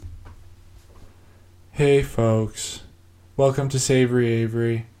Hey folks, welcome to Savory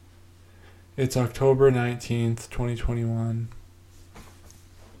Avery. It's October 19th, 2021.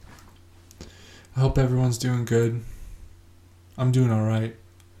 I hope everyone's doing good. I'm doing alright.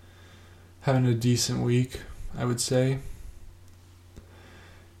 Having a decent week, I would say.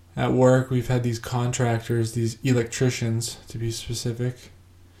 At work, we've had these contractors, these electricians to be specific,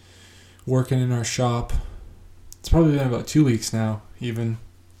 working in our shop. It's probably been about 2 weeks now, even.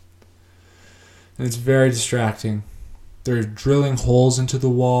 And it's very distracting. They're drilling holes into the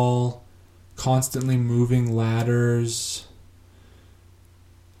wall, constantly moving ladders,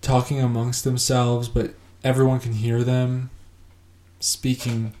 talking amongst themselves, but everyone can hear them,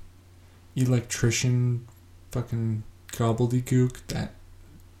 speaking electrician fucking gobbledygook. That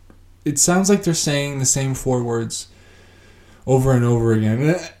it sounds like they're saying the same 4 words over and over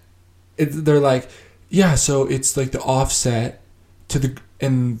again. They're like, yeah, so it's like the offset to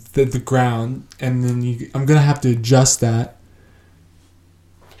the ground, and then I'm gonna have to adjust that.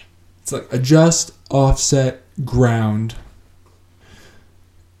 It's like adjust, offset, ground.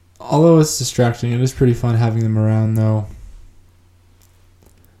 Although it's distracting, it is pretty fun having them around though.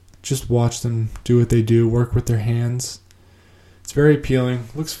 Just watch them do what they do, work with their hands. It's very appealing,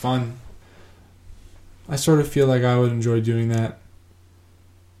 looks fun. I sort of feel like I would enjoy doing that.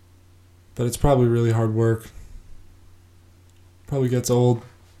 But it's probably really hard work. Probably gets old.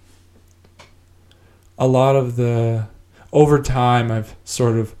 A lot of over time, I've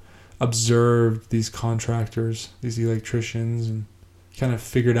sort of observed these contractors, these electricians, and kind of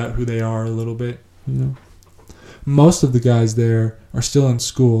figured out who they are a little bit. Most of the guys there are still in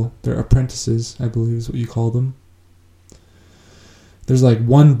school. They're apprentices, I believe is what you call them. There's like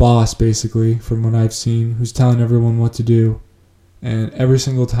one boss, basically, from what I've seen, who's telling everyone what to do. And every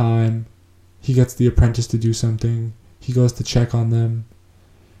single time he gets the apprentice to do something, he goes to check on them.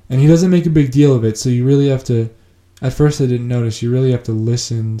 And he doesn't make a big deal of it, so you really have to... At first I didn't notice, you really have to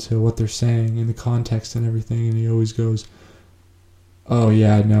listen to what they're saying in the context and everything, and he always goes, oh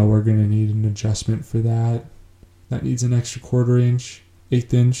yeah, no, we're going to need an adjustment for that. That needs an extra 1/4 inch,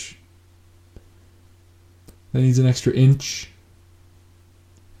 1/8 inch. That needs an extra inch.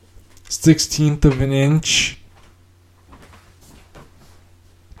 1/16 of an inch.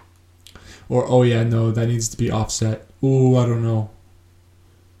 Or, oh yeah, no, that needs to be offset. Ooh, I don't know.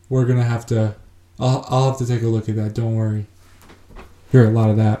 We're going to have to... I'll have to take a look at that, don't worry. Hear a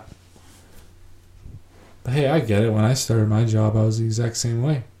lot of that. But hey, I get it. When I started my job, I was the exact same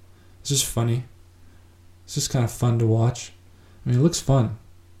way. It's just funny. It's just kind of fun to watch. I mean, it looks fun.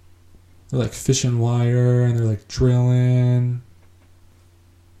 They're like fishing wire, and they're like drilling.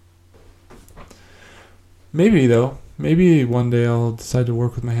 Maybe, though. Maybe one day I'll decide to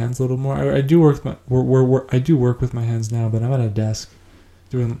work with my hands a little more. I do work with my hands now, but I'm at a desk.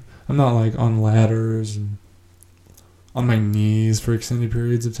 I'm not like on ladders and on my knees for extended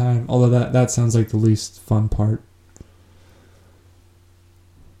periods of time. Although that sounds like the least fun part.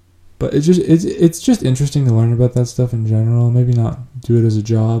 But it's just interesting to learn about that stuff in general. Maybe not do it as a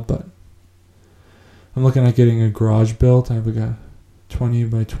job, but I'm looking at getting a garage built. I have like a 20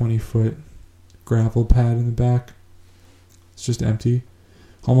 by 20 foot gravel pad in the back. It's just empty.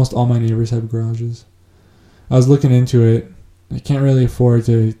 Almost all my neighbors have garages. I was looking into it. I can't really afford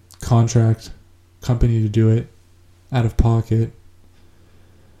to contract company to do it out of pocket.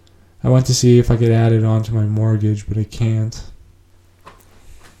 I went to see if I could add it onto my mortgage, but I can't.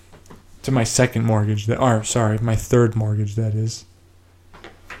 To my second mortgage, my third mortgage, that is.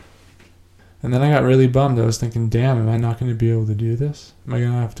 And then I got really bummed. I was thinking, damn, am I not going to be able to do this? Am I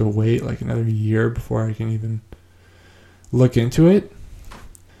going to have to wait like another year before I can even look into it?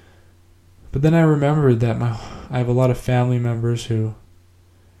 But then I remembered that I have a lot of family members who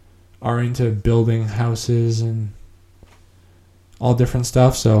are into building houses and all different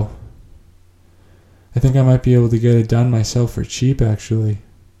stuff, so I think I might be able to get it done myself for cheap, actually.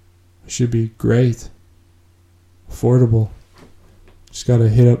 It should be great. Affordable. Just gotta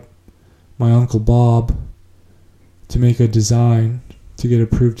hit up my Uncle Bob to make a design to get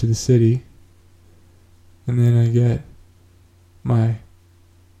approved to the city. And then I get my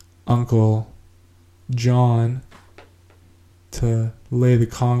Uncle John to lay the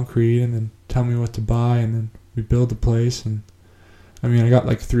concrete and then tell me what to buy, and then we build the place. And I mean, I got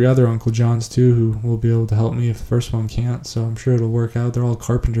like 3 other Uncle Johns too who will be able to help me if the first one can't, so I'm sure it'll work out. They're all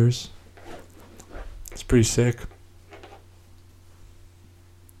carpenters. It's pretty sick.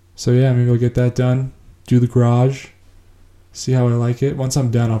 So yeah, maybe I'll get that done, do the garage, see how I like it. Once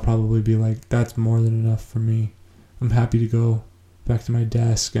I'm done, I'll probably be like, that's more than enough for me. I'm happy to go back to my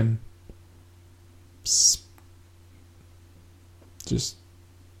desk and just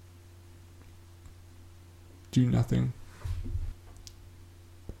do nothing.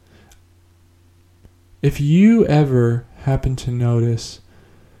 If you ever happen to notice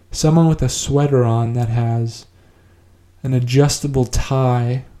someone with a sweater on that has an adjustable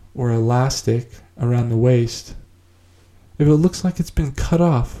tie or elastic around the waist, if it looks like it's been cut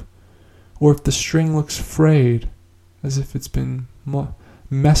off, or if the string looks frayed, as if it's been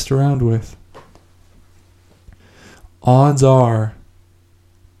messed around with, odds are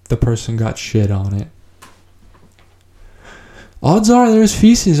the person got shit on it. Odds are there's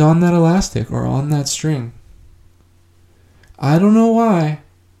feces on that elastic or on that string. I don't know why,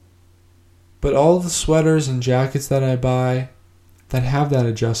 but all the sweaters and jackets that I buy that have that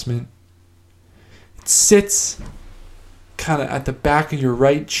adjustment, it sits kind of at the back of your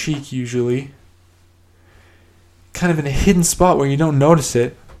right cheek usually, kind of in a hidden spot where you don't notice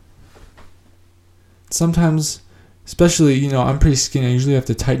it. Sometimes, especially, I'm pretty skinny, I usually have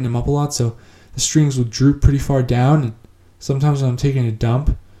to tighten them up a lot, so the strings will droop pretty far down, and sometimes when I'm taking a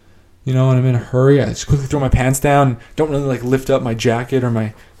dump, when I'm in a hurry, I just quickly throw my pants down, don't really lift up my jacket or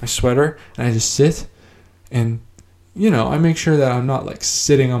my sweater, and I just sit, and I make sure that I'm not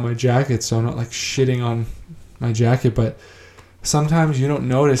sitting on my jacket, so I'm not shitting on my jacket. But sometimes you don't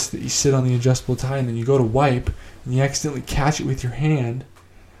notice that you sit on the adjustable tie, and then you go to wipe and you accidentally catch it with your hand,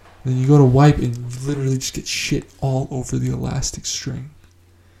 and then you go to wipe and you literally just get shit all over the elastic string.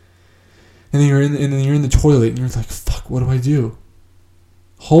 And then you're in the toilet and you're like, fuck, what do I do?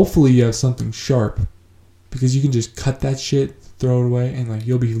 Hopefully you have something sharp, because you can just cut that shit, throw it away, and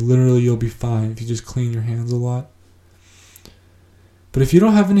you'll be fine if you just clean your hands a lot. But if you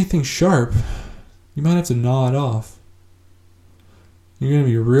don't have anything sharp, you might have to gnaw it off. You're going to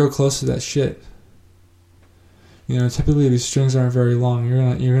be real close to that shit. Typically these strings aren't very long. You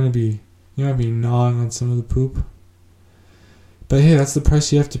might be gnawing on some of the poop. But hey, that's the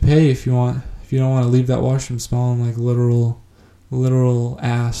price you have to pay if you don't want to leave that washroom smelling like literal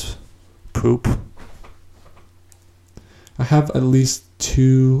ass poop. I have at least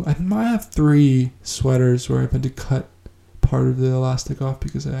I might have 3 sweaters where I've had to cut part of the elastic off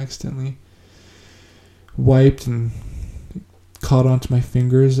because I accidentally wiped and caught onto my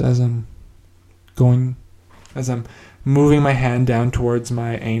fingers as I'm moving my hand down towards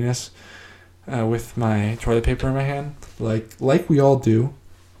my anus with my toilet paper in my hand, like we all do.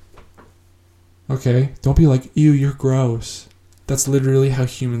 Okay, don't be like, ew, you're gross. That's literally how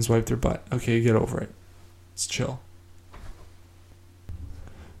humans wipe their butt. Okay, get over it. It's chill.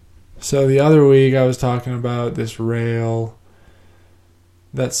 So the other week I was talking about this rail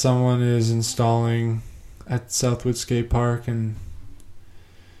that someone is installing at Southwood Skate Park, and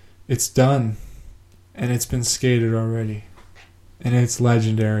it's done, and it's been skated already, and it's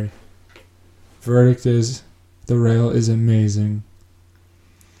legendary. Verdict is, the rail is amazing.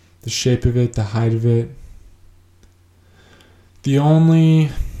 The shape of it, the height of it. The only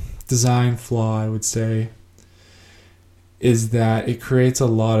design flaw, I would say, is that it creates a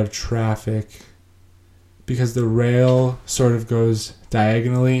lot of traffic because the rail sort of goes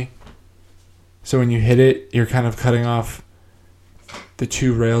diagonally. So when you hit it, you're kind of cutting off the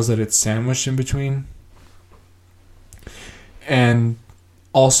 2 rails that it's sandwiched in between. And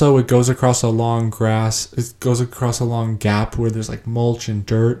also it goes across a long gap where there's mulch and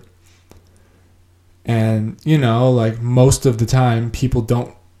dirt. And, most of the time people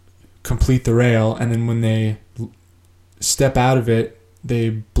don't complete the rail, and then when they step out of it, they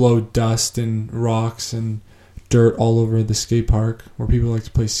blow dust and rocks and dirt all over the skate park where people like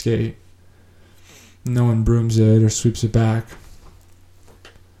to play skate. No one brooms it or sweeps it back.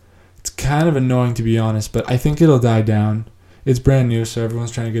 It's kind of annoying, to be honest, but I think it'll die down. It's brand new, so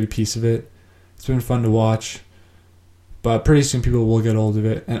everyone's trying to get a piece of it. It's been fun to watch, but pretty soon people will get hold of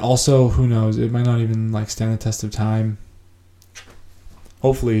it. And also, who knows, it might not even stand the test of time.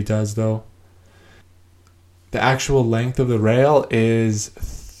 Hopefully it does, though. The actual length of the rail is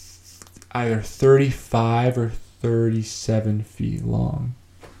either 35 or 37 feet long.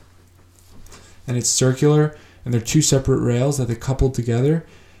 And it's circular, and they're 2 separate rails that they coupled together,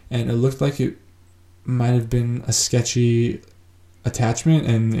 and it looked like it might have been a sketchy attachment,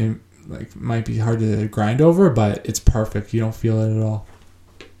 and it might be hard to grind over, but it's perfect. You don't feel it at all.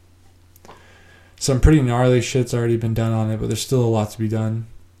 Some pretty gnarly shit's already been done on it, but there's still a lot to be done.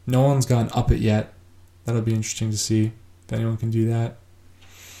 No one's gone up it yet. That'll be interesting to see if anyone can do that.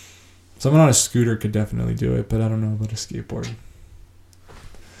 Someone on a scooter could definitely do it, but I don't know about a skateboard.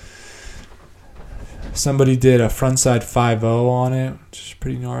 Somebody did a frontside 5.0 on it, which is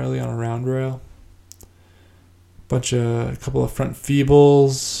pretty gnarly on a round rail. A couple of front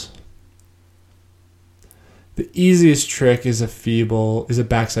feebles. The easiest trick is a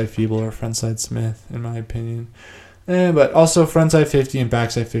backside feeble or frontside Smith, in my opinion. But also frontside 50 and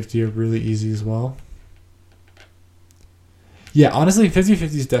backside 50 are really easy as well. Yeah, honestly, 50-50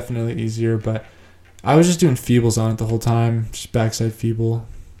 is definitely easier, but I was just doing feebles on it the whole time. Just backside feeble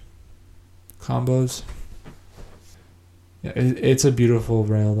combos. Yeah, it's a beautiful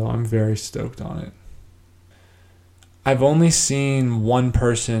rail, though. I'm very stoked on it. I've only seen one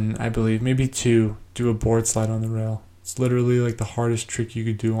person, I believe, maybe two, do a board slide on the rail. It's literally like the hardest trick you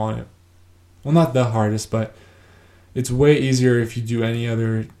could do on it. Well, not the hardest, but it's way easier if you do any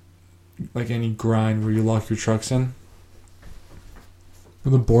other, like any grind where you lock your trucks in.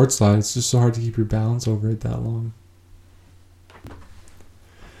 With a board slide, it's just so hard to keep your balance over it that long.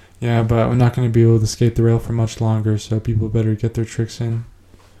 Yeah, but we're not going to be able to skate the rail for much longer, so people better get their tricks in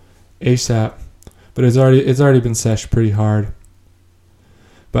ASAP. But it's already been seshed pretty hard.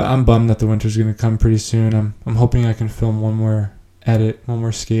 But I'm bummed that the winter's going to come pretty soon. I'm hoping I can film one more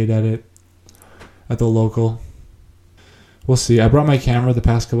skate edit at the local. We'll see. I brought my camera the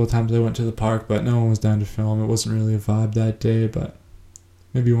past couple of times I went to the park, but no one was down to film. It wasn't really a vibe that day, but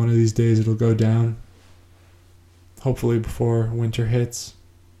maybe one of these days it'll go down. Hopefully before winter hits.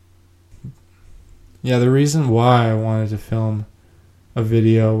 Yeah, the reason why I wanted to film a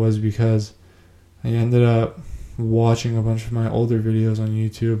video was because I ended up watching a bunch of my older videos on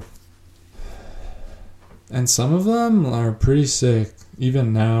YouTube. And some of them are pretty sick,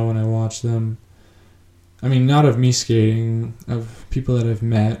 even now when I watch them. I mean, not of me skating, of people that I've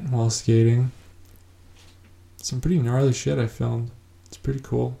met while skating. Some pretty gnarly shit I filmed. It's pretty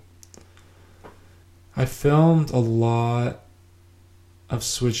cool. I filmed a lot of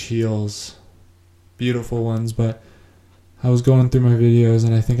switch heels. Beautiful ones, but I was going through my videos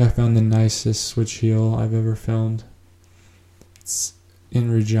and I think I found the nicest switch heel I've ever filmed. It's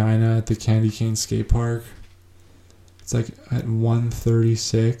in Regina at the Candy Cane Skate Park. It's like at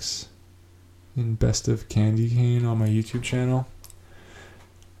 136 in Best of Candy Cane on my YouTube channel.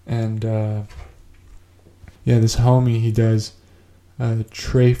 And yeah, this homie, he does a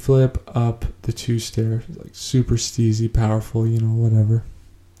tray flip up the 2 stairs, like super steezy, powerful, whatever.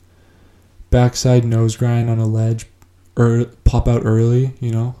 Backside nose grind on a ledge, or pop out early,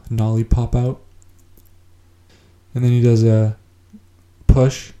 nollie pop out. And then he does a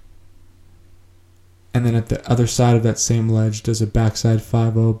push, and then at the other side of that same ledge does a backside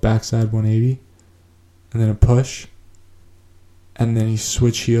 5-0, backside 180, and then a push, and then he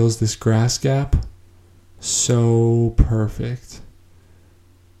switch heels this grass gap. So perfect.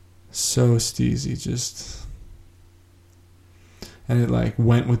 So steezy, just. And it like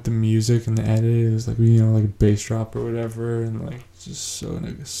went with the music and the edit. It was like, like a bass drop or whatever, and like just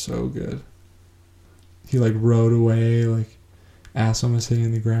so good. He like rode away, like ass almost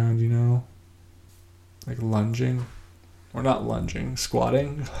hitting the ground, like lunging, or not lunging,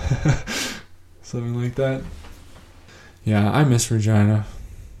 squatting, something like that. Yeah, I miss Regina.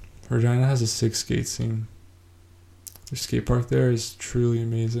 Regina has a sick skate scene. The skate park there is truly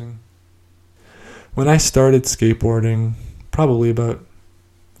amazing. When I started skateboarding, probably about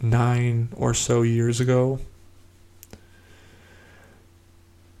 9 or so years ago,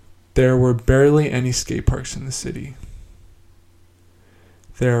 there were barely any skate parks in the city.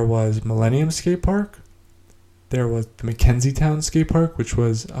 There was Millennium Skate Park. There was the Mackenzie Town Skate Park, which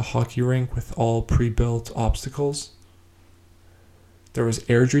was a hockey rink with all pre-built obstacles. There was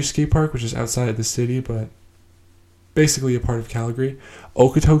Airdrie Skate Park, which is outside of the city, but basically a part of Calgary.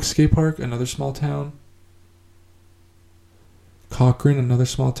 Okotoks Skate Park, another small town. Cochrane, another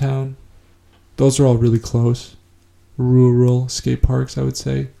small town. Those are all really close. Rural skate parks, I would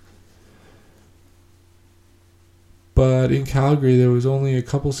say. But in Calgary, there was only a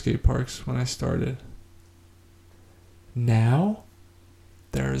couple skate parks when I started. Now,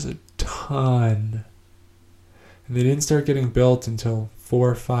 there's a ton. And they didn't start getting built until 4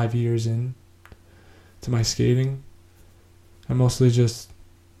 or 5 years in to my skating. I mostly just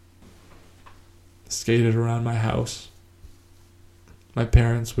skated around my house. My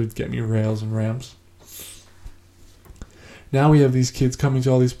parents would get me rails and ramps. Now we have these kids coming to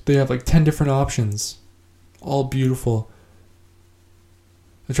all these. They have like 10 different options. All beautiful.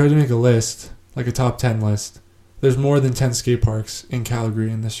 I tried to make a list, like a top 10 list. There's more than 10 skate parks in Calgary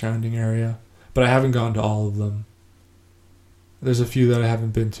and the surrounding area, but I haven't gone to all of them. There's a few that I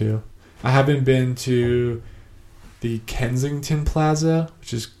haven't been to. I haven't been to the Kensington Plaza,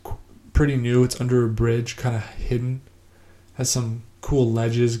 which is pretty new. It's under a bridge, kind of hidden. Has some cool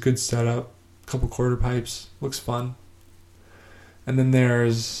ledges, good setup, couple quarter pipes. Looks fun. And then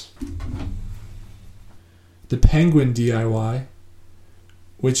there's the Penguin DIY,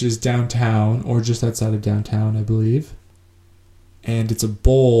 which is downtown or just outside of downtown, I believe. And it's a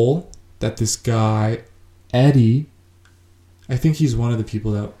bowl that this guy, Eddie, I think he's one of the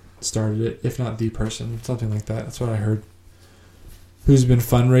people that started it, if not the person, something like that. That's what I heard. Who's been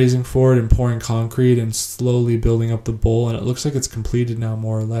fundraising for it and pouring concrete and slowly building up the bowl. And it looks like it's completed now,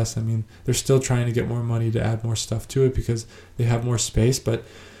 more or less. I mean, they're still trying to get more money to add more stuff to it because they have more space. But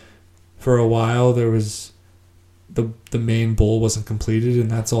for a while, there was the main bowl wasn't completed,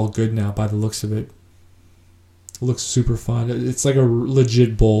 and that's all good now by the looks of it. It looks super fun. It's like a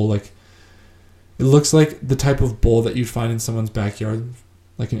legit bowl. Like, it looks like the type of bowl that you'd find in someone's backyard,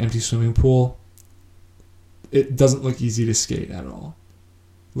 like an empty swimming pool. It doesn't look easy to skate at all.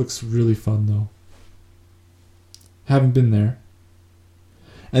 Looks really fun though. Haven't been there.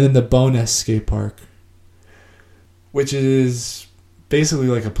 And then the Bonus skate park, which is basically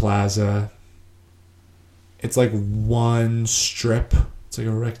like a plaza. It's like one strip. It's like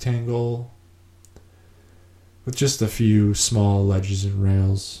a rectangle with just a few small ledges and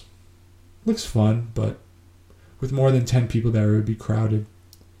rails. Looks fun, but with more than 10 people there, it would be crowded.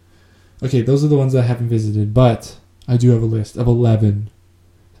 Okay, those are the ones that I haven't visited, but I do have a list of 11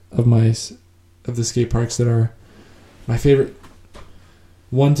 of the skate parks that are my favorite.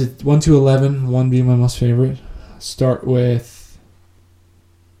 1 to 11, 1 being my most favorite. Start with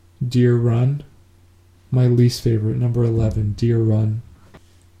Deer Run. My least favorite, number 11, Deer Run.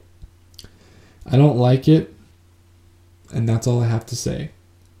 I don't like it, and that's all I have to say.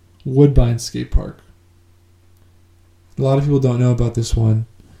 Woodbine Skate Park. A lot of people don't know about this one.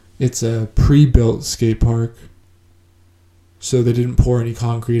 It's a pre-built skate park, so they didn't pour any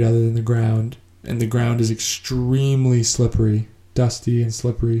concrete other than the ground, and the ground is extremely slippery, dusty and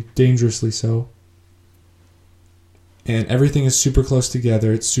slippery, dangerously so. And everything is super close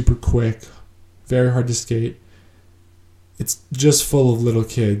together. It's super quick, very hard to skate. It's just full of little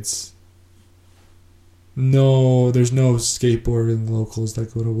kids. No, there's no skateboarding locals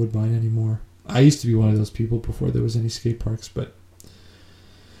that go to Woodbine anymore. I used to be one of those people before there was any skate parks, but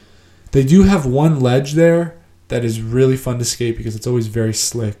they do have one ledge there that is really fun to skate because it's always very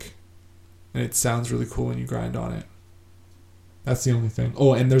slick. And it sounds really cool when you grind on it. That's the only thing.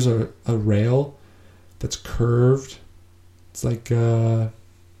 Oh, and there's a rail that's curved. It's like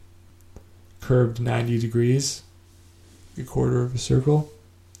curved 90 degrees. A quarter of a circle.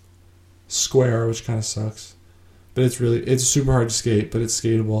 Square, which kind of sucks. But it's super hard to skate, but it's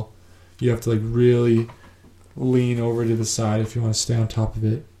skatable. You have to like really lean over to the side if you want to stay on top of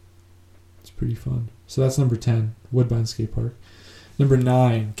it. It's pretty fun. So that's number 10, Woodbine Skate Park. Number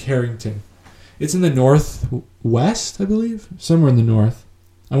 9, Carrington. It's in the northwest, I believe. Somewhere in the north.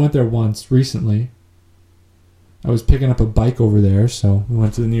 I went there once, recently. I was picking up a bike over there, so we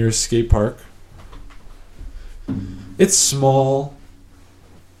went to the nearest skate park. It's small.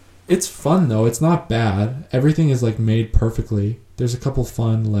 It's fun, though. It's not bad. Everything is like made perfectly. There's a couple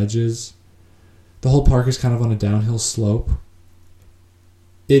fun ledges. The whole park is kind of on a downhill slope.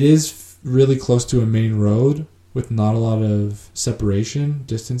 It is really close to a main road with not a lot of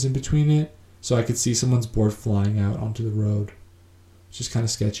distance in between it. So I could see someone's board flying out onto the road, which is kind of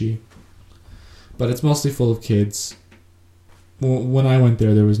sketchy. But it's mostly full of kids. When I went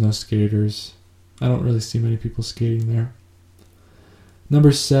there was no skaters. I don't really see many people skating there.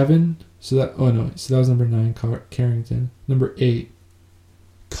 Number 7, so that was number 9, Carrington. Number 8,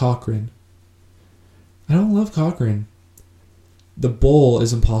 Cochrane. I don't love Cochrane. The bowl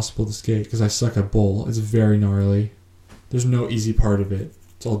is impossible to skate because I suck at bowl. It's very gnarly. There's no easy part of it.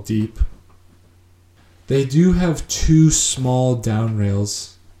 It's all deep. They do have 2 small down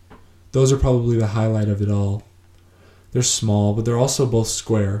rails. Those are probably the highlight of it all. They're small, but they're also both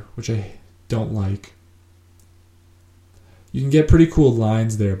square, which I don't like. You can get pretty cool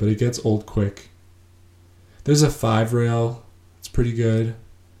lines there, but it gets old quick. There's a 5 rail. It's pretty good.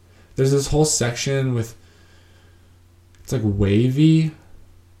 There's this whole section with, it's like wavy.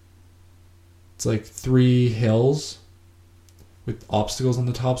 It's like 3 hills with obstacles on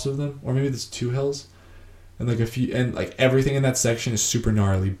the tops of them, or maybe there's 2 hills, and like everything in that section is super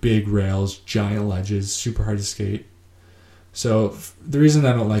gnarly. Big rails, giant ledges, super hard to skate. So the reason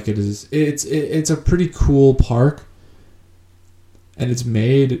I don't like it is it's a pretty cool park, and it's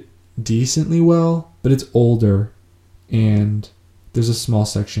made decently well, but it's older, and there's a small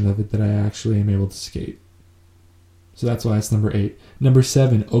section of it that I actually am able to skate. So that's why it's number 8. Number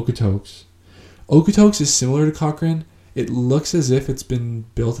 7, Okotoks. Okotoks is similar to Cochrane. It looks as if it's been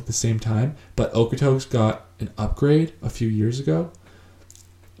built at the same time, but Okotoks got an upgrade a few years ago,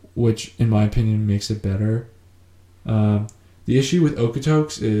 which in my opinion makes it better. The issue with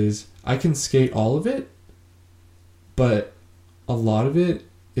Okotoks is I can skate all of it, but a lot of it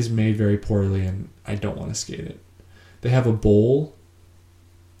is made very poorly, and I don't want to skate it. They have a bowl.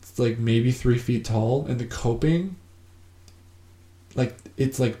 It's like maybe 3 feet tall, and the coping, like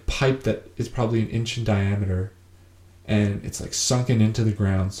it's like pipe that is probably 1 inch in diameter, and it's like sunken into the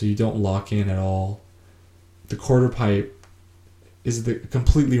ground, so you don't lock in at all. The quarter pipe is the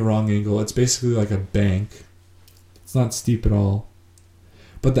completely wrong angle. It's basically like a bank. It's not steep at all.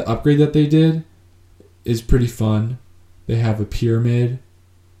 But the upgrade that they did is pretty fun. They have a pyramid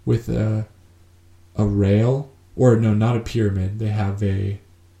with a rail, or no, not a pyramid. They have a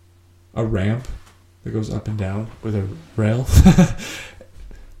ramp that goes up and down with a rail.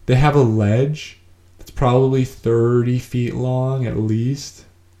 They have a ledge that's probably 30 feet long at least,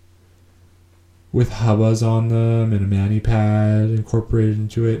 with hubbas on them and a mani pad incorporated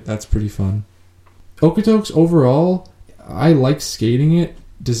into it. That's pretty fun. Okotoks overall, I like skating it.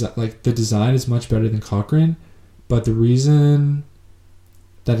 Like the design is much better than Cochrane, but the reason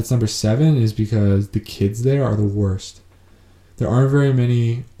that it's number 7 is because the kids there are the worst. There aren't very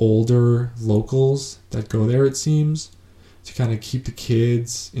many older locals that go there, it seems, to kind of keep the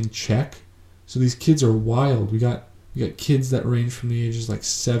kids in check. So these kids are wild. We got kids that range from the ages like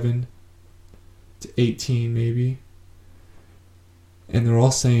 7 to 18 maybe, and they're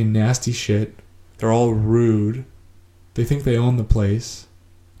all saying nasty shit. They're all rude. They think they own the place.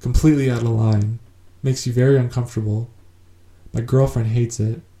 Completely out of line. Makes you very uncomfortable. My girlfriend hates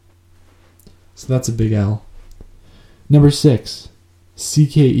it. So that's a big L. Number 6,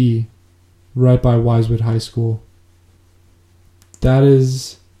 CKE, right by Wisewood High School. That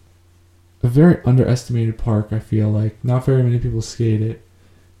is a very underestimated park, I feel like. Not very many people skate it.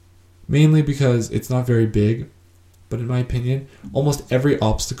 Mainly because it's not very big. But in my opinion, almost every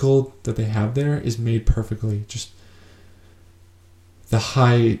obstacle that they have there is made perfectly. Just the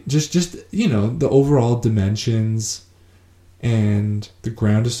height, just you know, the overall dimensions, and the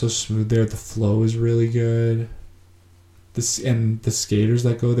ground is so smooth there. The flow is really good. And the skaters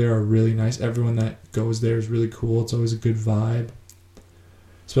that go there are really nice. Everyone that goes there is really cool. It's always a good vibe,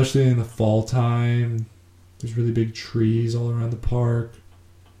 especially in the fall time. There's really big trees all around the park.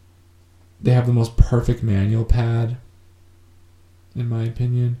 They have the most perfect manual pad, in my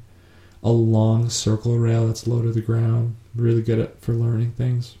opinion. A long circle rail that's low to the ground. Really good for learning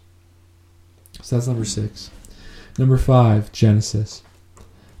things. So that's number 6. Number 5, Genesis.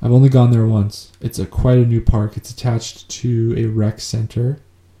 I've only gone there once. It's quite a new park. It's attached to a rec center.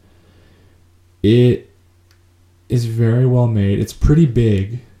 It is very well made. It's pretty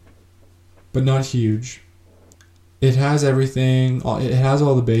big, but not huge. It has everything. It has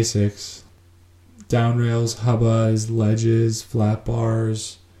all the basics. Down rails, hubbas, ledges, flat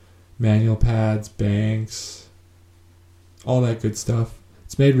bars, manual pads, banks, all that good stuff.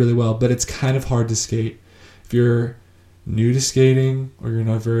 It's made really well, but it's kind of hard to skate. If you're new to skating or you're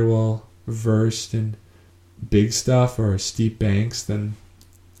not very well versed in big stuff or steep banks, then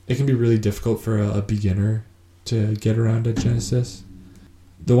it can be really difficult for a beginner to get around at Genesis.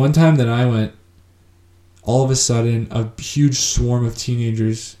 The one time that I went, all of a sudden a huge swarm of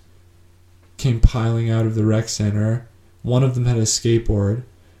teenagers came piling out of the rec center. One of them had a skateboard,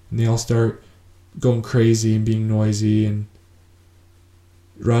 and they all start going crazy and being noisy and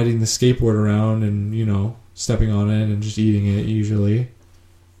riding the skateboard around and, you know, stepping on it and just eating it usually,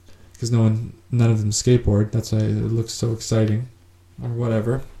 because none of them skateboard. That's why it looks so exciting or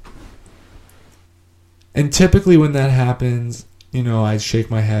whatever. And typically when that happens, you know, I shake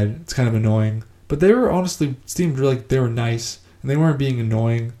my head. It's kind of annoying, but they were honestly seemed like they were nice, and they weren't being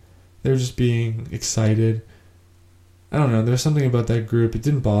annoying. They were just being excited. I don't know. There's something about that group. It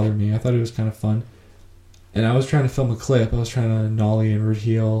didn't bother me. I thought it was kind of fun. And I was trying to film a clip. I was trying to nollie and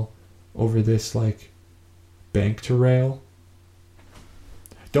heel over this, like, bank to rail.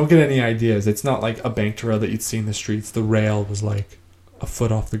 Don't get any ideas. It's not like a bank to rail that you'd see in the streets. The rail was like a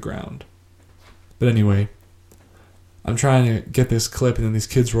foot off the ground. But anyway, I'm trying to get this clip, and then these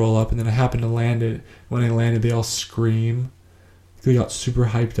kids roll up, and then I happen to land it. When I landed, they all scream. They got super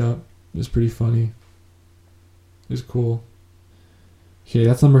hyped up. It was pretty funny. It was cool. Okay,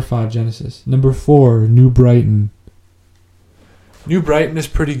 that's number 5, Genesis. Number 4, New Brighton. New Brighton is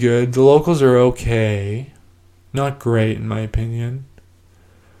pretty good. The locals are okay. Not great, in my opinion.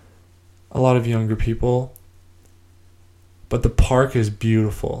 A lot of younger people. But the park is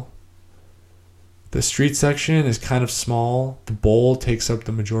beautiful. The street section is kind of small. The bowl takes up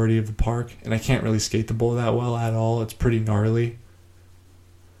the majority of the park, and I can't really skate the bowl that well at all. It's pretty gnarly.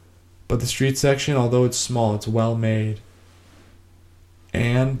 But the street section, although it's small, it's well made.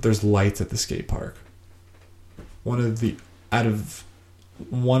 And there's lights at the skate park. One of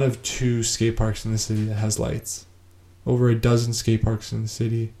 2 skate parks in the city that has lights. over a dozen skate parks in the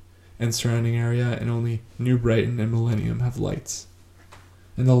city and surrounding area, and only New Brighton and Millennium have lights.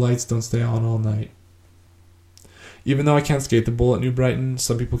 And the lights don't stay on all night. Even though I can't skate the bowl at New Brighton,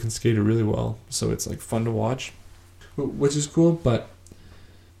 some people can skate it really well, so it's like fun to watch, which is cool. But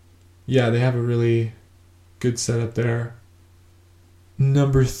yeah, they have a really good setup there.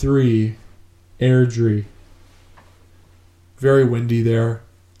 Number 3, Airdrie. Very windy there.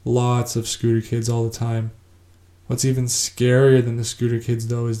 Lots of scooter kids all the time. What's even scarier than the scooter kids,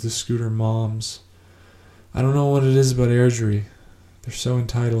 though, is the scooter moms. I don't know what it is about Airdrie. They're so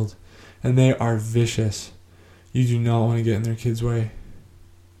entitled. And they are vicious. You do not want to get in their kids' way.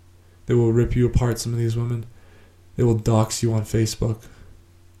 They will rip you apart, some of these women. They will dox you on Facebook.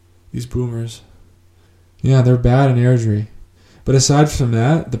 These boomers. Yeah, they're bad in Airdrie. But aside from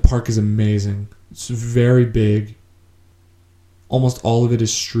that, the park is amazing. It's very big. Almost all of it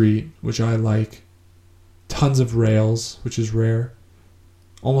is street, which I like. Tons of rails, which is rare.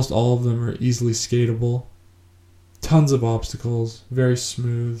 Almost all of them are easily skatable. Tons of obstacles, very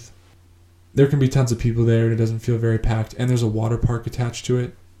smooth. There can be tons of people there and it doesn't feel very packed. And there's a water park attached to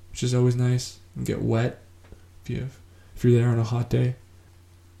it, which is always nice. You can get wet if you're there on a hot day.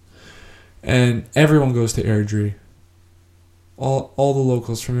 And everyone goes to Airdrie. All the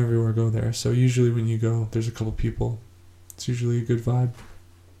locals from everywhere go there. So usually when you go, there's a couple people. It's usually a good vibe.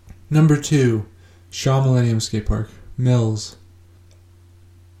 Number 2, Shaw Millennium Skate Park, Mills.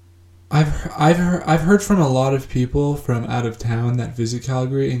 I've heard from a lot of people from out of town that visit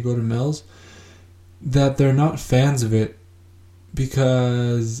Calgary and go to Mills that they're not fans of it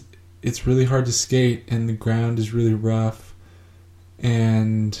because it's really hard to skate and the ground is really rough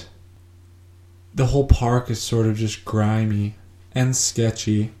and the whole park is sort of just grimy and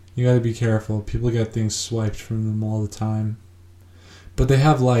sketchy. You gotta be careful. People get things swiped from them all the time. But they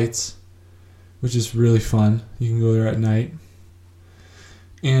have lights, which is really fun. You can go there at night.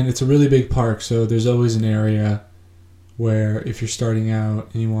 And it's a really big park, so there's always an area where if you're starting out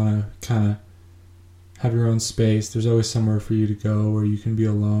and you want to kind of have your own space, there's always somewhere for you to go where you can be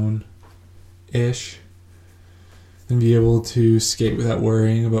alone-ish and be able to skate without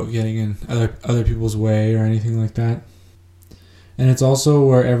worrying about getting in other people's way or anything like that. And it's also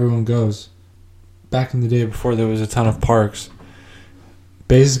where everyone goes. Back in the day before there was a ton of parks,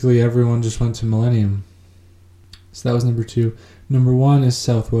 basically everyone just went to Millennium. So that was number 2. Number 1 is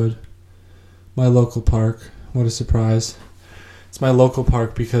Southwood, my local park. What a surprise. It's my local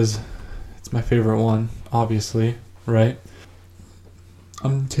park because it's my favorite one, obviously, right?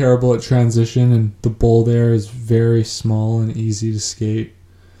 I'm terrible at transition, and the bowl there is very small and easy to skate.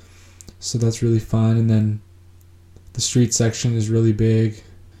 So that's really fun. And then the street section is really big.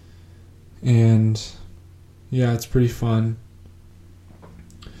 And yeah, it's pretty fun.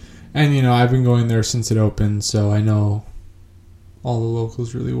 And, you know, I've been going there since it opened, so I know all the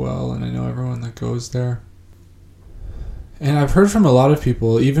locals really well, and I know everyone that goes there. And I've heard from a lot of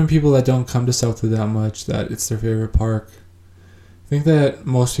people, even people that don't come to Southwood that much, that it's their favorite park. I think that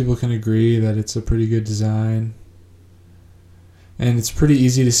most people can agree that it's a pretty good design. And it's pretty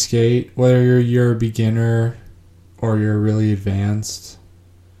easy to skate, whether you're a beginner or you're really advanced.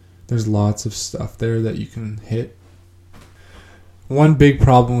 There's lots of stuff there that you can hit. One big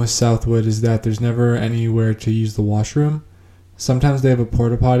problem with Southwood is that there's never anywhere to use the washroom. Sometimes they have a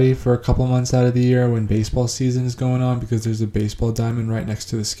porta potty for a couple months out of the year when baseball season is going on because there's a baseball diamond right next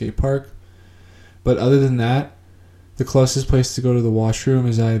to the skate park. But other than that, the closest place to go to the washroom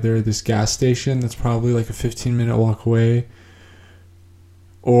is either this gas station that's probably like a 15-minute walk away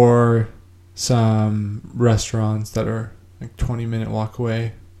or some restaurants that are like 20-minute walk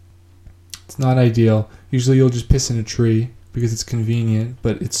away. It's not ideal. Usually you'll just piss in a tree because it's convenient,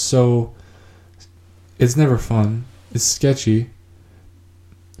 but it's never fun. It's sketchy.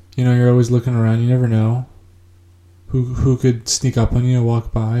 You know, you're always looking around. You never know who could sneak up on you and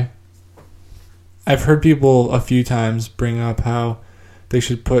walk by. I've heard people a few times bring up how they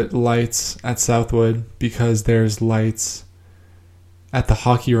should put lights at Southwood because there's lights at the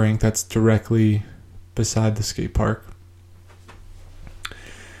hockey rink that's directly beside the skate park.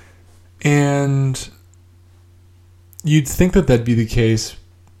 And you'd think that that'd be the case,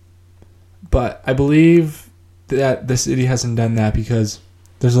 but I believe that the city hasn't done that because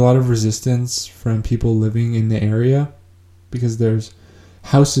there's a lot of resistance from people living in the area because there's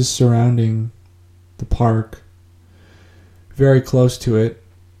houses surrounding the park very close to it,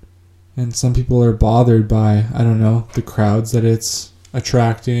 and some people are bothered by, I don't know, the crowds that it's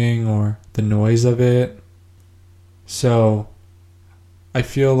attracting or the noise of it. So I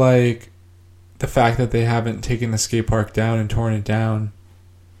feel like the fact that they haven't taken the skate park down and torn it down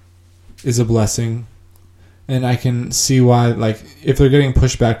is a blessing. And I can see why, like, if they're getting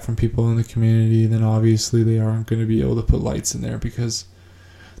pushback from people in the community, then obviously they aren't going to be able to put lights in there, because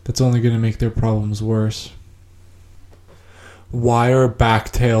that's only going to make their problems worse. Why are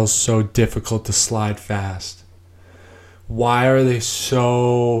backtails so difficult to slide fast? Why are they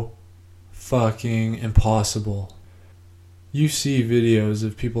so fucking impossible? You see videos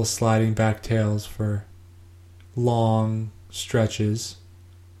of people sliding backtails for long stretches,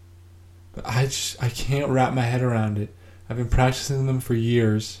 but I can't wrap my head around it. I've been practicing them for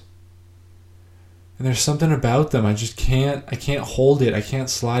years, and there's something about them. I can't hold it. I can't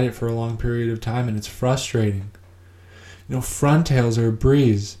slide it for a long period of time, and it's frustrating. You know, front tails are a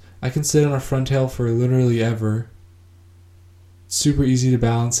breeze. I can sit on a front tail for literally ever. It's super easy to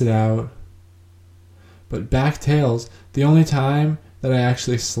balance it out. But back tails, the only time that I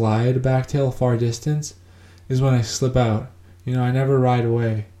actually slide a back tail far distance is when I slip out. You know, I never ride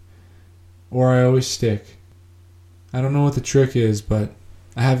away. Or I always stick. I don't know what the trick is, but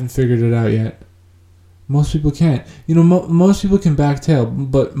I haven't figured it out yet. Most people can't. You know, most people can back tail,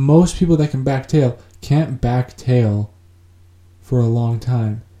 but most people that can back tail can't back tail for a long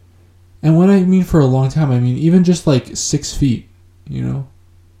time. And when I mean for a long time, I mean even just like 6 feet, you know?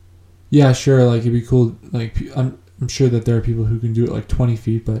 Yeah, sure, like it'd be cool, like I'm sure that there are people who can do it like 20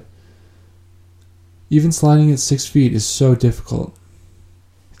 feet, but even sliding at 6 feet is so difficult.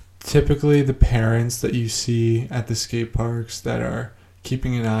 Typically the parents that you see at the skate parks that are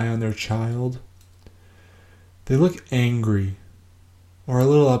keeping an eye on their child, they look angry or a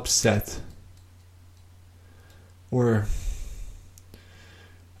little upset, or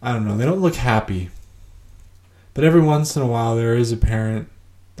I don't know, they don't look happy. But every once in a while there is a parent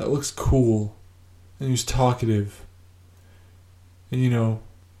that looks cool and who's talkative and, you know,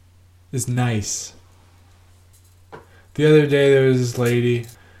 is nice. The other day there was this lady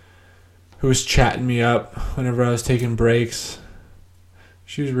who was chatting me up whenever I was taking breaks.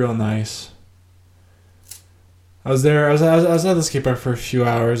 She was real nice. I was at the skate park for a few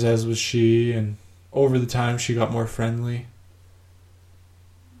hours, as was she, and over the time she got more friendly.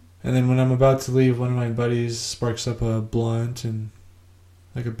 And then when I'm about to leave, one of my buddies sparks up a blunt and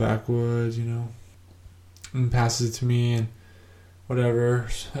like a backwoods, you know, and passes it to me and whatever,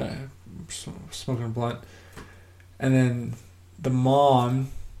 smoking a blunt. And then the mom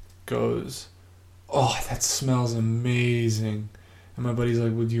goes, "Oh, that smells amazing." And my buddy's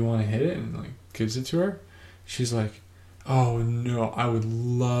like, "Well, do you want to hit it?" And like gives it to her. She's like, "Oh no, I would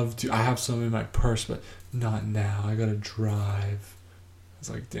love to. I have some in my purse, but not now. I gotta drive." It's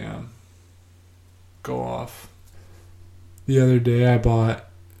like, damn. Go off. The other day I bought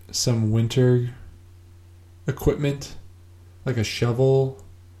some winter equipment, like a shovel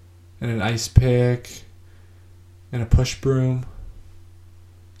and an ice pick and a push broom,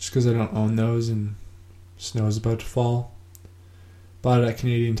 just because I don't own those and snow is about to fall. Bought it at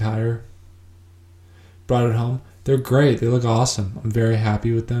Canadian Tire. Brought it home. They're great. They look awesome. I'm very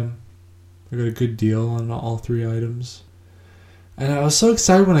happy with them. I got a good deal on all 3 items. And I was so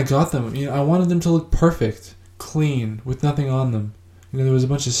excited when I got them. You know, I wanted them to look perfect, clean, with nothing on them. You know, there was a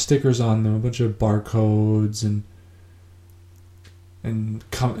bunch of stickers on them, a bunch of barcodes and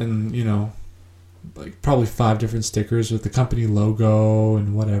you know, like probably 5 different stickers with the company logo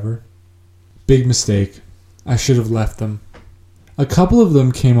and whatever. Big mistake. I should have left them. A couple of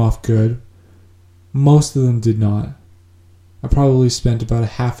them came off good. Most of them did not. I probably spent about a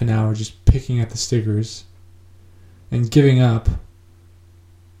half an hour just picking at the stickers and giving up.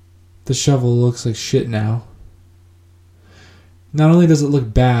 The shovel looks like shit now. Not only does it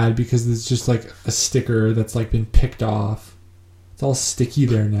look bad because it's just like a sticker that's like been picked off, it's all sticky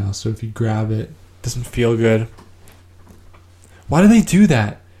there now, so if you grab it, it doesn't feel good. Why do they do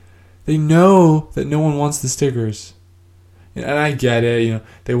that? They know that no one wants the stickers. And I get it, you know,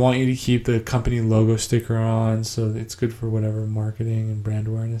 they want you to keep the company logo sticker on, so it's good for whatever marketing and brand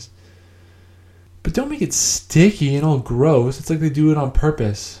awareness. But don't make it sticky and all gross. It's like they do it on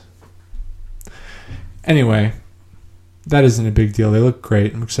purpose. Anyway, that isn't a big deal. They look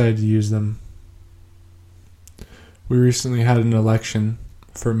great. I'm excited to use them. We recently had an election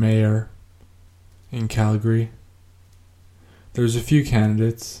for mayor in Calgary. There's a few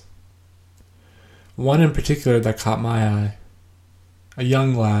candidates. One in particular that caught my eye. A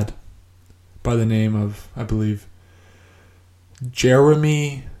young lad by the name of, I believe,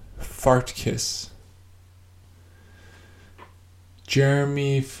 Jeremy Farkas.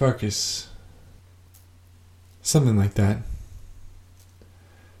 Jeremy Farkas. Something like that.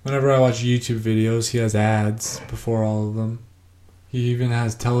 Whenever I watch YouTube videos, he has ads before all of them. He even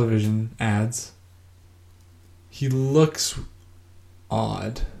has television ads. He looks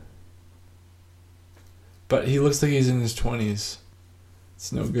odd. But he looks like he's in his 20s.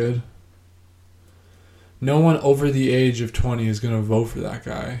 It's no good. No one over the age of 20 is going to vote for that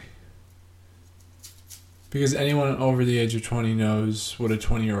guy. Because anyone over the age of 20 knows what a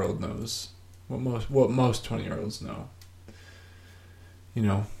 20-year-old knows. What most 20-year-olds know. You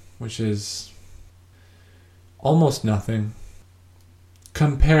know, which is almost nothing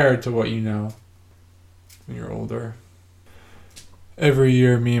compared to what you know when you're older. Every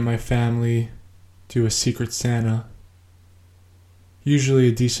year, me and my family do a Secret Santa. Usually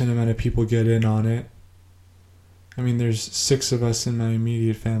a decent amount of people get in on it. I mean, there's 6 of us in my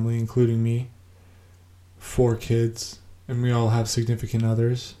immediate family, including me. 4 kids, and we all have significant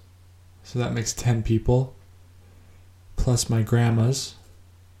others. So that makes 10 people. Plus my grandmas.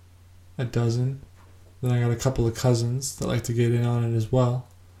 A dozen. Then I got a couple of cousins that like to get in on it as well.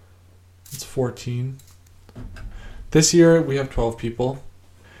 It's 14. This year we have 12 people.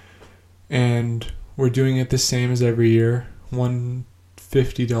 And we're doing it the same as every year. One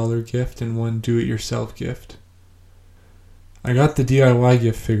 $50 gift and one do-it-yourself gift. I got the DIY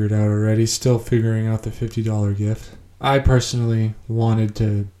gift figured out already, still figuring out the $50 gift. I personally wanted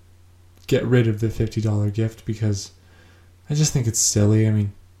to get rid of the $50 gift because I just think it's silly. I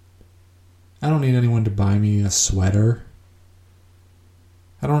mean, I don't need anyone to buy me a sweater.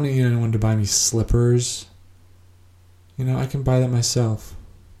 I don't need anyone to buy me slippers. You know, I can buy that myself.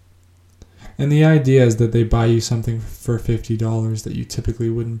 And the idea is that they buy you something for $50 that you typically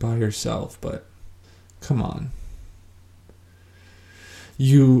wouldn't buy yourself, but come on.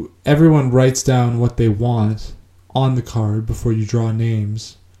 Everyone writes down what they want on the card before you draw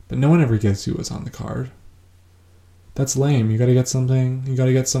names, but no one ever gets you what's on the card. That's lame. You gotta get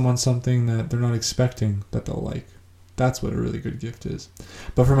someone something that they're not expecting that they'll like. That's what a really good gift is.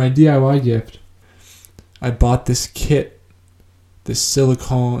 But for my DIY gift, I bought this kit, this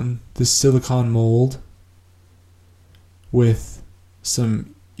silicone mold with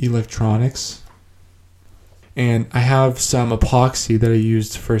some electronics. And I have some epoxy that I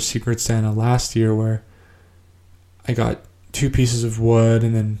used for Secret Santa last year where I got 2 pieces of wood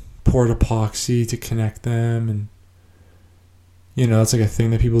and then poured epoxy to connect them. And, you know, that's like a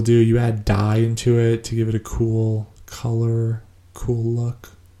thing that people do. You add dye into it to give it a cool color, cool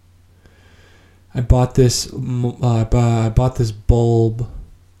look. I bought this bulb.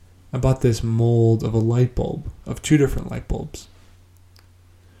 I bought this mold of a light bulb, of 2 different light bulbs.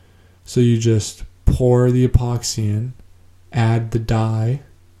 So you just pour the epoxy in, add the dye,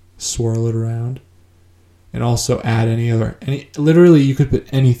 swirl it around, and also add literally you could put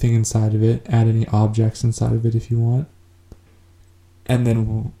anything inside of it, add any objects inside of it if you want. And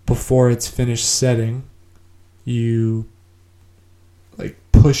then before it's finished setting, you like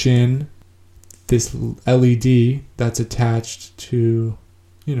push in this LED that's attached to,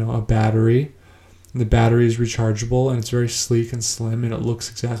 you know, a battery. And the battery is rechargeable and it's very sleek and slim and it looks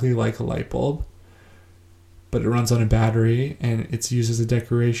exactly like a light bulb. But it runs on a battery and it's used as a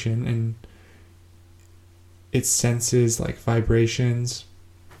decoration and it senses like vibrations.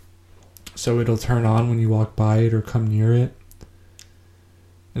 So it'll turn on when you walk by it or come near it.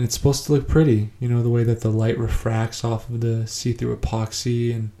 And it's supposed to look pretty. You know, the way that the light refracts off of the see-through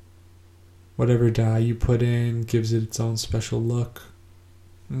epoxy and whatever dye you put in gives it its own special look.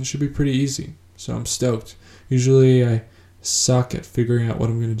 And it should be pretty easy. So I'm stoked. Usually I suck at figuring out what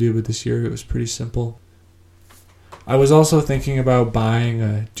I'm going to do, but this year it was pretty simple. I was also thinking about buying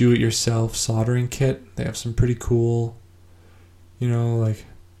a do-it-yourself soldering kit. They have some pretty cool, you know, like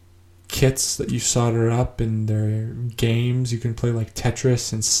kits that you solder up, and they're games. You can play like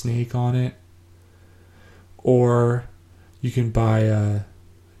Tetris and Snake on it. Or you can buy a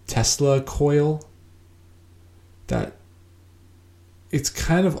Tesla coil. That it's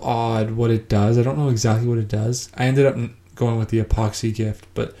kind of odd what it does. I don't know exactly what it does. I ended up going with the epoxy gift,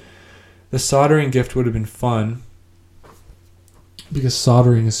 but the soldering gift would have been fun because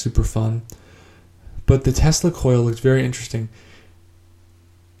soldering is super fun. But the Tesla coil looked very interesting.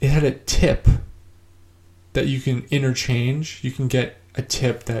 It had a tip that you can interchange. You can get a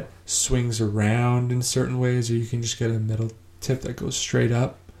tip that swings around in certain ways, or you can just get a metal tip that goes straight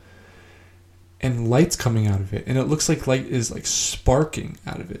up. And light's coming out of it. And it looks like light is like sparking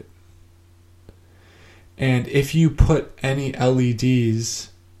out of it. And if you put any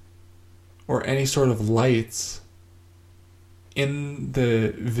LEDs or any sort of lights in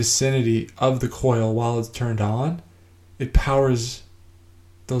the vicinity of the coil while it's turned on, it powers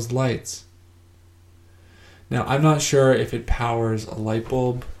those lights. Now, I'm not sure if it powers a light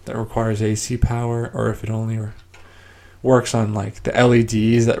bulb that requires AC power or if it only works on like the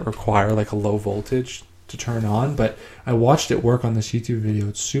LEDs that require like a low voltage to turn on, but I watched it work on this YouTube video.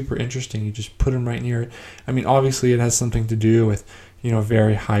 It's super interesting. You just put them right near it. I mean, obviously it has something to do with,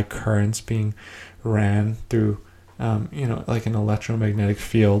 very high currents being ran through, like an electromagnetic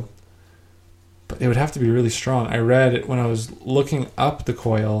field. But it would have to be really strong. I read it when I was looking up the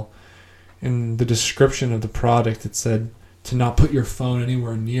coil. In the description of the product, it said to not put your phone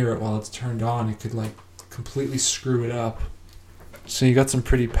anywhere near it while it's turned on. It could completely screw it up. So you got some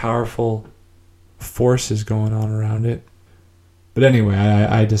pretty powerful forces going on around it. But anyway,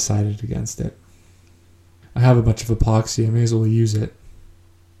 I decided against it. I have a bunch of epoxy. I may as well use it.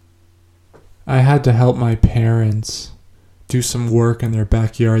 I had to help my parents do some work in their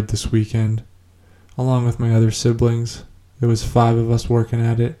backyard this weekend, along with my other siblings. There was 5 of us working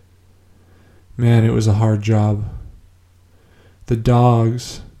at it. Man, it was a hard job. The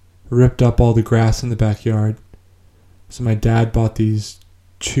dogs ripped up all the grass in the backyard. So my dad bought these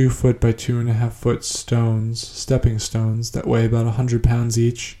 2 foot by 2.5 foot stones, stepping stones, that weigh about 100 pounds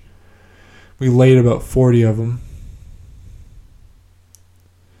each. We laid about 40 of them.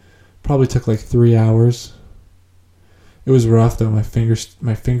 Probably took 3 hours. It was rough though. My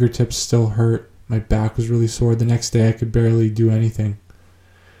fingertips still hurt. My back was really sore. The next day I could barely do anything.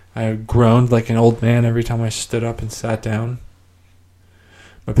 I groaned like an old man every time I stood up and sat down.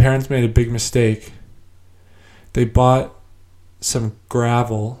 My parents made a big mistake. They bought some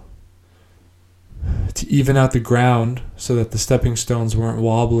gravel to even out the ground so that the stepping stones weren't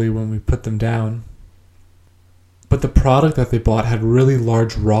wobbly when we put them down. But the product that they bought had really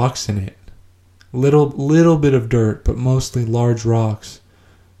large rocks in it. Little bit of dirt, but mostly large rocks.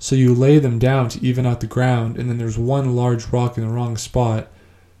 So you lay them down to even out the ground, and then there's one large rock in the wrong spot,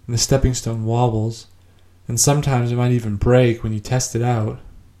 and the stepping stone wobbles. And sometimes it might even break when you test it out.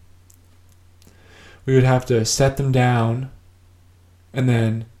 We would have to set them down and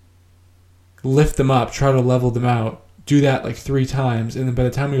then lift them up, try to level them out. Do that 3 times, and then by the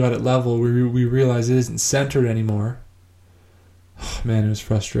time we got it level, we realized it isn't centered anymore. Oh, man, it was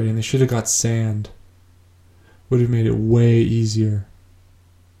frustrating. They should have got sand. Would have made it way easier.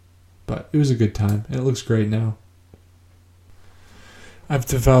 But it was a good time, and it looks great now. I've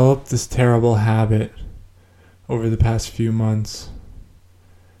developed this terrible habit over the past few months.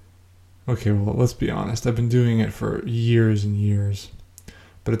 Okay, well, let's be honest. I've been doing it for years and years,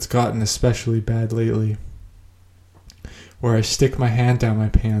 but it's gotten especially bad lately, where I stick my hand down my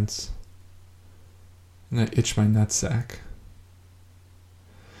pants and I itch my nutsack.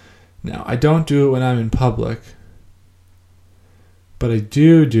 Now, I don't do it when I'm in public, but I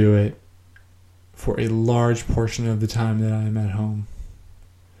do it for a large portion of the time that I'm at home.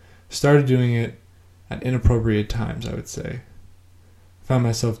 Started doing it at inappropriate times, I would say. Found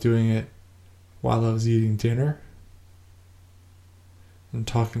myself doing it while I was eating dinner and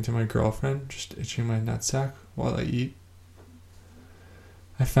talking to my girlfriend, just itching my nutsack while I eat.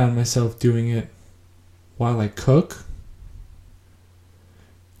 I found myself doing it while I cook,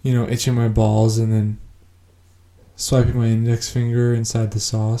 itching my balls and then swiping my index finger inside the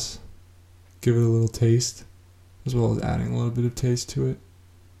sauce, give it a little taste, as well as adding a little bit of taste to it.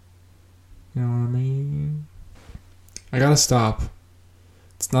 You know what I mean? I gotta stop.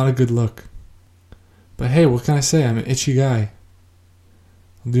 It's not a good look. But hey, what can I say? I'm an itchy guy.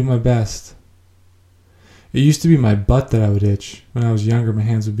 I'll do my best. It used to be my butt that I would itch. When I was younger, my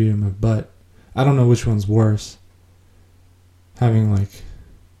hands would be in my butt. I don't know which one's worse. Having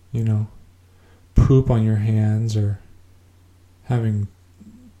poop on your hands or having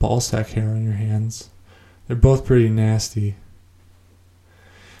ballsack hair on your hands. They're both pretty nasty.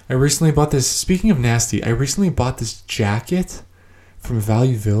 I recently bought this, speaking of nasty, I recently bought this jacket from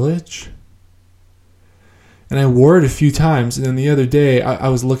Value Village. And I wore it a few times, and then the other day I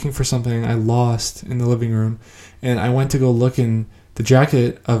was looking for something I lost in the living room, and I went to go look in the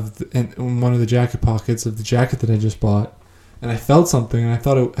jacket in one of the jacket pockets of the jacket that I just bought, and I felt something, and I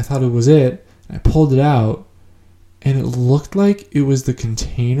thought it was it. And I pulled it out, and it looked like it was the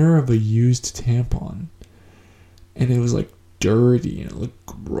container of a used tampon, and it was dirty and it looked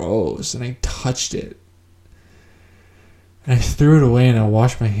gross, and I touched it, and I threw it away, and I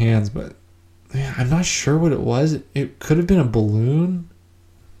washed my hands, but. Yeah, I'm not sure what it was. It could have been a balloon.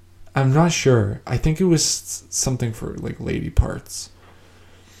 I'm not sure. I think it was something for lady parts.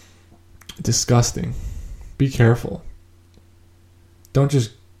 Disgusting. Be careful. Don't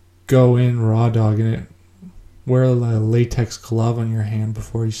just go in raw dogging it. Wear a latex glove on your hand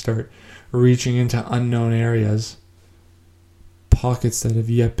before you start reaching into unknown areas. Pockets that have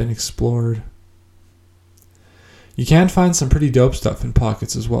yet been explored. You can find some pretty dope stuff in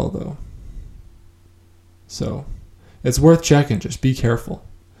pockets as well, though. So, it's worth checking. Just be careful.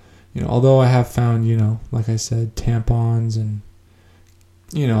 Although I have found, like I said, tampons and,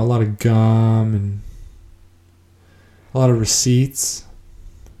 a lot of gum and a lot of receipts,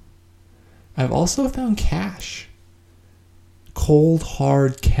 I've also found cash. Cold,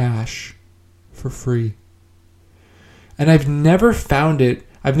 hard cash for free. And I've never found it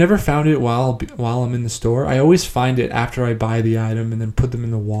while I'm in the store. I always find it after I buy the item and then put them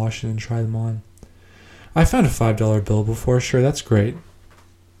in the wash and then try them on. I found a $5 bill before, sure, that's great.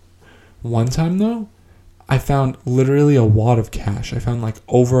 One time though, I found literally a wad of cash. I found like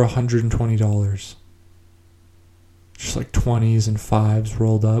over $120. Just like 20s and 5s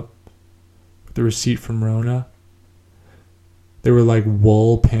rolled up. With the receipt from Rona. They were like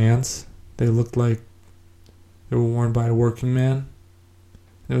wool pants. They looked like they were worn by a working man.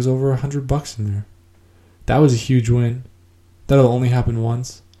 There was over $100 in there. That was a huge win. That'll only happen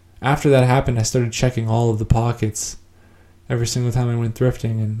once. After that happened, I started checking all of the pockets every single time I went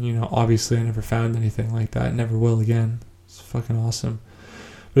thrifting, and obviously I never found anything like that. Never will again. It's fucking awesome.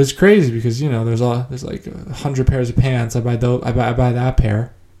 But it's crazy because there's like 100 pairs of pants. I buy that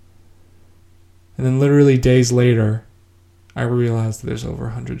pair, and then literally days later, I realized that there's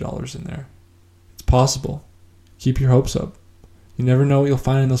over $100 in there. It's possible. Keep your hopes up. You never know what you'll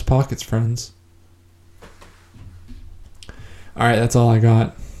find in those pockets, friends. Alright, that's all I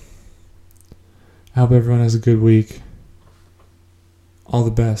got. I hope everyone has a good week. All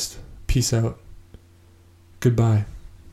the best. Peace out. Goodbye.